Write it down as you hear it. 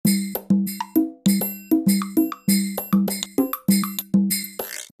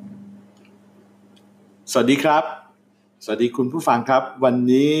สวัสดีครับสวัสดีคุณผู้ฟังครับวัน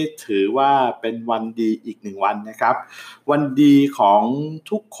นี้ถือว่าเป็นวันดีอีกหนึ่งวันนะครับวันดีของ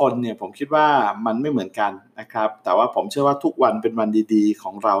ทุกคนเนี่ยผมคิดว่ามันไม่เหมือนกันนะครับแต่ว่าผมเชื่อว่าทุกวันเป็นวันดีๆข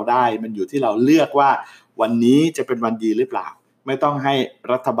องเราได้มันอยู่ที่เราเลือกว่าวันนี้จะเป็นวันดีหรือเปล่าไม่ต้องให้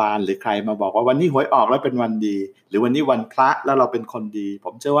รัฐบาลหรือใครมาบอกว่าวันนี้หวยออกแล้วเป็นวันดีหรือวันนี้วันพระแล้วเราเป็นคนดีผ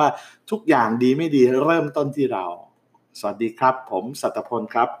มเชื่อว่าทุกอย่างดีไม่ดีเริ่มต้นที่เราสวัสดีครับผมสัตพล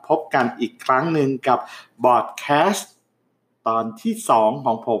ครับพบกันอีกครั้งหนึ่งกับบอดแคสต์ตอนที่2ข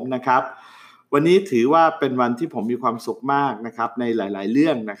องผมนะครับวันนี้ถือว่าเป็นวันที่ผมมีความสุขมากนะครับในหลายๆเรื่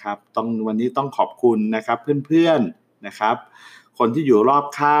องนะครับวันนี้ต้องขอบคุณนะครับเพื่อนๆนะครับคนที่อยู่รอบ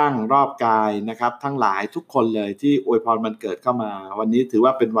ข้างรอบกายนะครับทั้งหลายทุกคนเลยที่อวยพรวันเกิดเข้ามาวันนี้ถือว่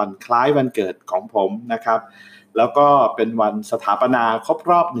าเป็นวันคล้ายวันเกิดของผมนะครับแล้วก็เป็นวันสถาปนาครบ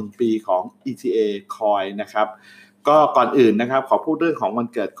รอบ1ปีของ ETA Coin นะครับก็ก่อนอื่นนะครับขอพูดเรื่องของวัน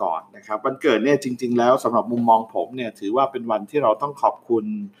เกิดก่อนนะครับวันเกิดเนี่ยจริงๆแล้วสำหรับมุมมองผมเนี่ยถือว่าเป็นวันที่เราต้องขอบคุณ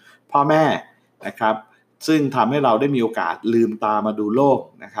พ่อแม่นะครับซึ่งทำให้เราได้มีโอกาสลืมตามาดูโลก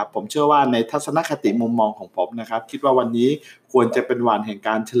นะครับผมเชื่อว่าในทัศนคติมุมมองของผมนะครับคิดว่าวันนี้ควรจะเป็นวันแห่งก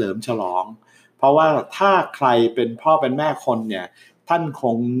ารเฉลิมฉลองเพราะว่าถ้าใครเป็นพ่อเป็นแม่คนเนี่ยท่านค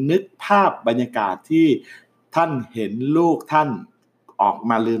งนึกภาพบรรยากาศที่ท่านเห็นลูกท่านออก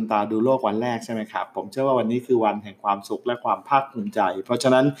มาลืมตาดูโลกวันแรกใช่ไหมครับผมเชื่อว่าวันนี้คือวันแห่งความสุขและความภาคภูมิใจเพราะฉ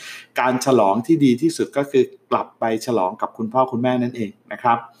ะนั้นการฉลองที่ดีที่สุดก็คือกลับไปฉลองกับคุณพ่อคุณแม่นั่นเองนะค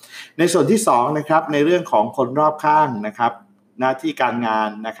รับในส่วนที่2นะครับในเรื่องของคนรอบข้างนะครับหน้าที่การงาน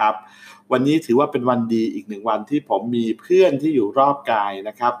นะครับวันนี้ถือว่าเป็นวันดีอีก1วันที่ผมมีเพื่อนที่อยู่รอบกาย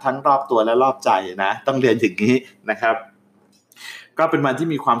นะครับทั้งรอบตัวและรอบใจนะต้องเรียนอย่างนี้นะครับก็เป็นวันที่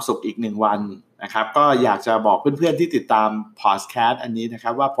มีความสุขอีก1วันนะครับก็อยากจะบอกเพื่อนๆที่ติดตามพอดแคสต์อันนี้นะค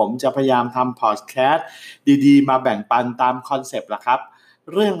รับว่าผมจะพยายามทำพอดแคสต์ดีๆมาแบ่งปันตามคอนเซปต์ละครับ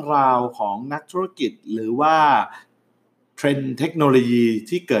เรื่องราวของนักธุรกิจหรือว่าเทรนด์เทคโนโลยี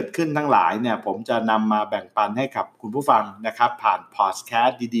ที่เกิดขึ้นทั้งหลายเนี่ยผมจะนำมาแบ่งปันให้กับคุณผู้ฟังนะครับผ่านพอดแคส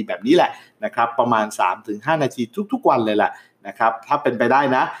ต์ดีๆแบบนี้แหละนะครับประมาณ 3-5 นาทีทุกๆวันเลยแหละนะครับถ้าเป็นไปได้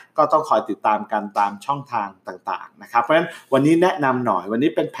นะก็ต้องคอยติดตามกันตามช่องทางต่างๆนะครับเพราะฉะนั้นวันนี้แนะนำหน่อยวันนี้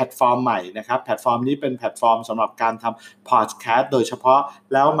เป็นแพลตฟอร์มใหม่นะครับแพลตฟอร์มนี้เป็นแพลตฟอร์มสำหรับการทำพอดแคสต์โดยเฉพาะ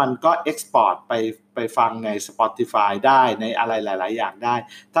แล้วมันก็เอ็กซ์พอร์ตไปฟังใน Spotify ได้ในอะไรหลายๆอย่างได้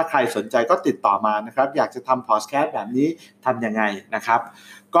ถ้าใครสนใจก็ติดต่อมานะครับอยากจะทำพอดแคสต์แบบนี้ทำยังไงนะครับ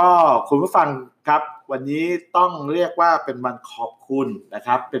ก็คุณผู้ฟังครับวันนี้ต้องเรียกว่าเป็นวันขอบคุณนะค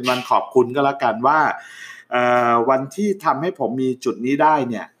รับเป็นวันขอบคุณก็แล้วกันว่าวันที่ทำให้ผมมีจุดนี้ได้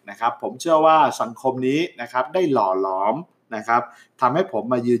เนี่ยนะครับผมเชื่อว่าสังคมนี้นะครับได้หล่อหลอมนะครับทำให้ผม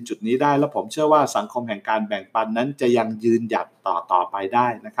มายืนจุดนี้ได้แล้วผมเชื่อว่าสังคมแห่งการแบ่งปันนั้นจะยังยืนหยัดต่อไปได้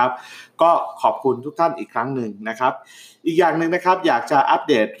นะครับก็ขอบคุณทุกท่านอีกครั้งหนึ่งนะครับอีกอย่างหนึ่งนะครับอยากจะอัป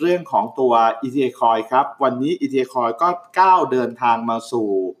เดตเรื่องของตัว ETA Coin ครับวันนี้ ETA Coin ก็ก้าวเดินทางมาสู่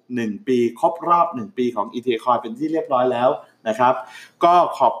1ปีครบรอบ1ปีของ ETA Coin เป็นที่เรียบร้อยแล้วนะครับก็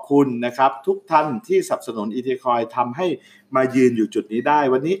ขอบคุณนะครับทุกท่านที่สนับสนุน ETA Coin ทำให้มายืนอยู่จุดนี้ได้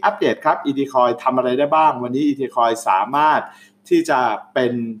วันนี้อัปเดตครับ ETA Coin ทำอะไรได้บ้างวันนี้ ETA Coin สามารถที่จะเป็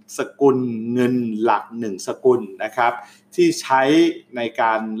นสกุลเงินหลัก1สกุลนะครับที่ใช้ในก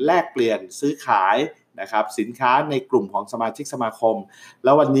ารแลกเปลี่ยนซื้อขายนะครับสินค้าในกลุ่มของสมาชิกสมาคมแ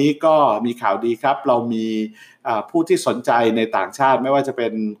ล้ววันนี้ก็มีข่าวดีครับเรามีผู้ที่สนใจในต่างชาติไม่ว่าจะเป็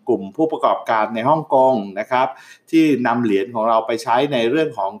นกลุ่มผู้ประกอบการในฮ่องกงนะครับที่นำเหรียญของเราไปใช้ในเรื่อง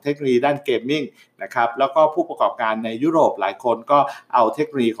ของเทคโนโลยีด้านเกมมิ่งนะครับแล้วก็ผู้ประกอบการในยุโรปหลายคนก็เอาเทคโ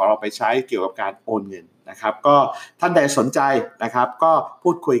นโลยีของเราไปใช้เกี่ยวกับการโอนเงินนะครับก็ท่านใดสนใจนะครับก็พู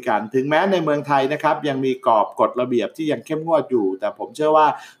ดคุยกันถึงแม้ในเมืองไทยนะครับยังมีกรอบกฎระเบียบที่ยังเข้มงวดอยู่แต่ผมเชื่อว่า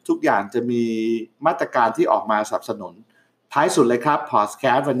ทุกอย่างจะมีมาตรการที่ออกมาสนับสนุนท้ายสุดเลยครับพอดแค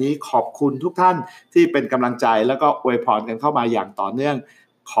สต์วันนี้ขอบคุณทุกท่านที่เป็นกำลังใจแล้วก็อวยพรกันเข้ามาอย่างต่อเนื่อง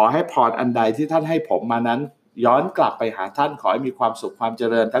ขอให้พรอันใดที่ท่านให้ผมมานั้นย้อนกลับไปหาท่านขอให้มีความสุขความเจ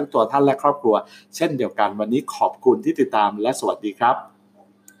ริญทั้งตัวท่านและครอบครัวเช่นเดียวกันวันนี้ขอบคุณที่ติดตามและสวัสดีครับ